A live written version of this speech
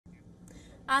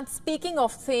And speaking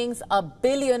of things a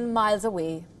billion miles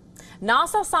away,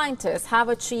 NASA scientists have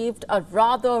achieved a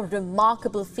rather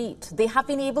remarkable feat. They have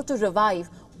been able to revive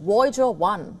Voyager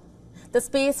 1, the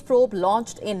space probe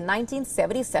launched in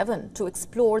 1977 to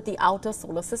explore the outer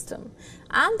solar system.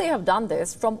 And they have done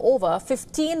this from over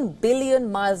 15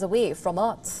 billion miles away from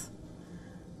Earth.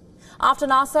 After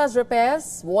NASA's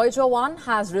repairs, Voyager 1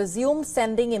 has resumed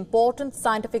sending important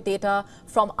scientific data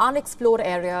from unexplored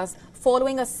areas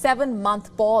following a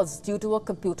 7-month pause due to a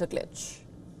computer glitch.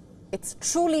 It's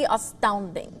truly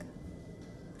astounding.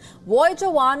 Voyager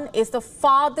 1 is the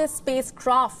farthest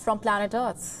spacecraft from planet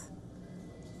Earth.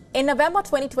 In November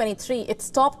 2023, it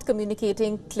stopped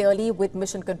communicating clearly with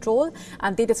mission control,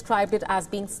 and they described it as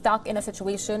being stuck in a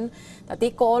situation that they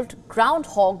called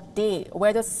Groundhog Day,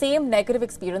 where the same negative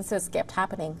experiences kept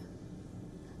happening.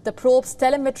 The probe's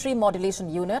telemetry modulation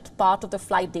unit, part of the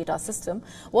flight data system,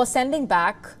 was sending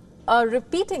back a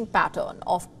repeating pattern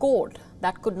of code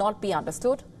that could not be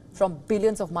understood from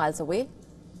billions of miles away.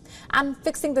 And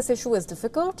fixing this issue is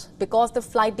difficult because the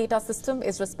flight data system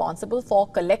is responsible for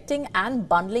collecting and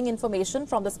bundling information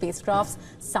from the spacecraft's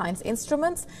science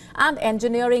instruments and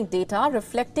engineering data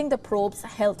reflecting the probe's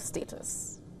health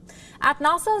status. At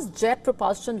NASA's Jet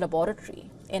Propulsion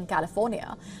Laboratory in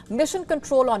California, Mission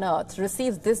Control on Earth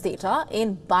receives this data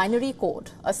in binary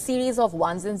code, a series of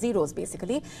ones and zeros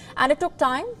basically, and it took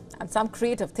time and some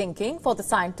creative thinking for the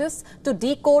scientists to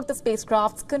decode the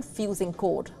spacecraft's confusing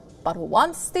code. But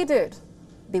once they did,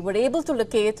 they were able to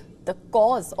locate the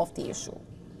cause of the issue.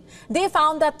 They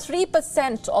found that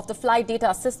 3% of the flight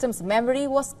data system's memory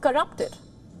was corrupted.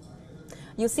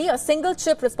 You see, a single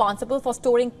chip responsible for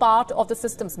storing part of the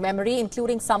system's memory,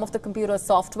 including some of the computer's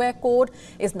software code,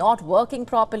 is not working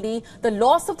properly. The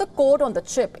loss of the code on the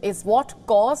chip is what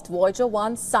caused Voyager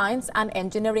 1's science and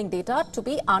engineering data to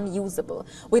be unusable.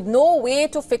 With no way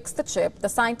to fix the chip, the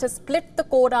scientists split the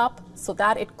code up so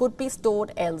that it could be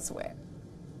stored elsewhere.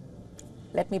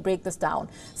 Let me break this down.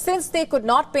 Since they could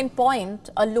not pinpoint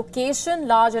a location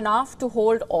large enough to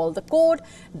hold all the code,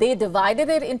 they divided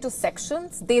it into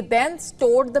sections. They then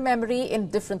stored the memory in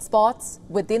different spots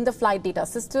within the flight data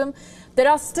system. There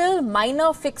are still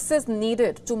minor fixes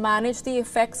needed to manage the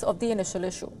effects of the initial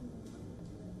issue.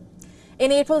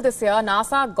 In April this year,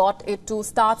 NASA got it to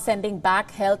start sending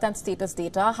back health and status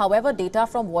data. However, data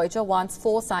from Voyager 1's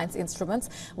 4 science instruments,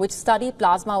 which study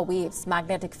plasma waves,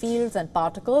 magnetic fields and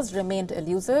particles, remained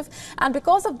elusive. And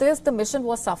because of this, the mission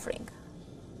was suffering.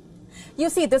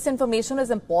 You see, this information is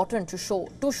important to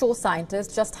show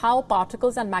scientists just how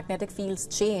particles and magnetic fields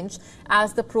change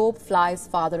as the probe flies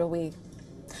farther away.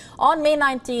 On May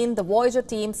 19, the Voyager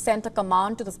team sent a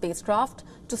command to the spacecraft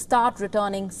to start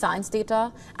returning science data,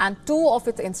 and 2 of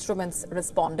its instruments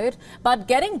responded, but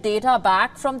getting data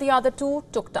back from the other 2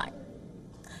 took time.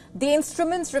 The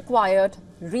instruments required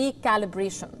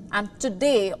recalibration, and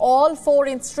today all 4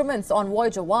 instruments on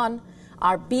Voyager 1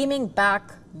 are beaming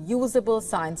back usable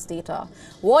science data.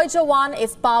 Voyager 1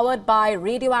 is powered by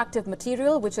radioactive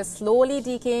material which is slowly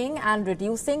decaying and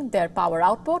reducing their power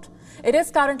output. It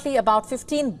is currently about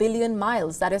 15 billion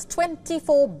miles, that is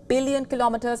 24 billion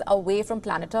kilometers away from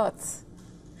planet Earth.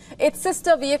 Its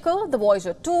sister vehicle, the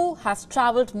Voyager 2, has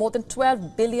traveled more than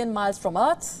 12 billion miles from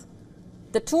Earth.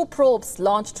 The 2 probes,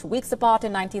 launched weeks apart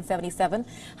in 1977,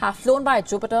 have flown by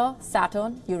Jupiter,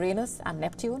 Saturn, Uranus and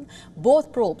Neptune.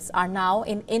 Both probes are now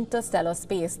in interstellar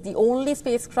space, the only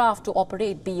spacecraft to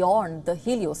operate beyond the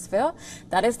heliosphere,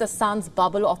 that is the sun's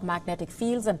bubble of magnetic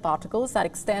fields and particles that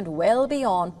extend well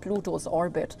beyond Pluto's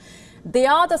orbit. They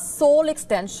are the sole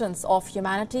extensions of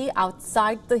humanity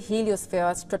outside the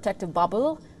heliosphere's protective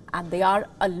bubble, and they are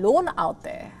alone out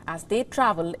there as they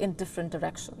travel in different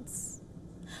directions.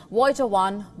 Voyager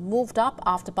 1 moved up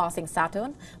after passing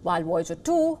Saturn, while Voyager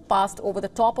 2 passed over the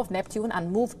top of Neptune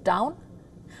and moved down.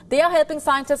 They are helping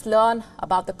scientists learn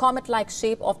about the comet-like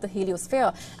shape of the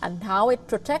heliosphere and how it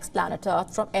protects planet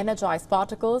Earth from energized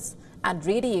particles and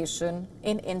radiation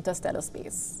in interstellar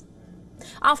space.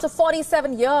 After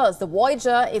 47 years, the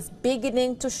Voyager is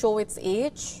beginning to show its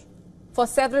age. For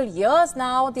several years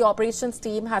now, the operations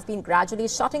team has been gradually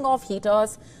shutting off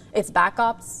heaters, its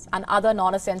backups and other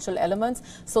non-essential elements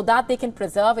so that they can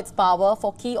preserve its power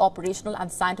for key operational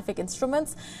and scientific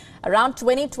instruments. Around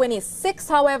 2026,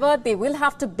 however, they will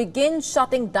have to begin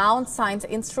shutting down science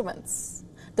instruments.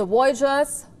 The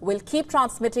Voyagers will keep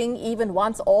transmitting even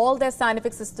once all their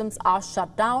scientific systems are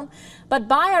shut down. But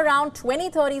by around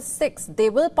 2036, they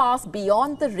will pass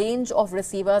beyond the range of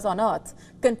receivers on Earth,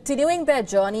 continuing their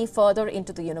journey further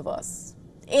into the universe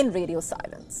in radio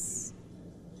silence.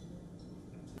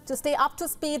 To stay up to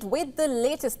speed with the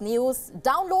latest news,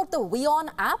 download the WION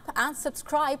app and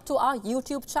subscribe to our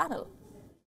YouTube channel.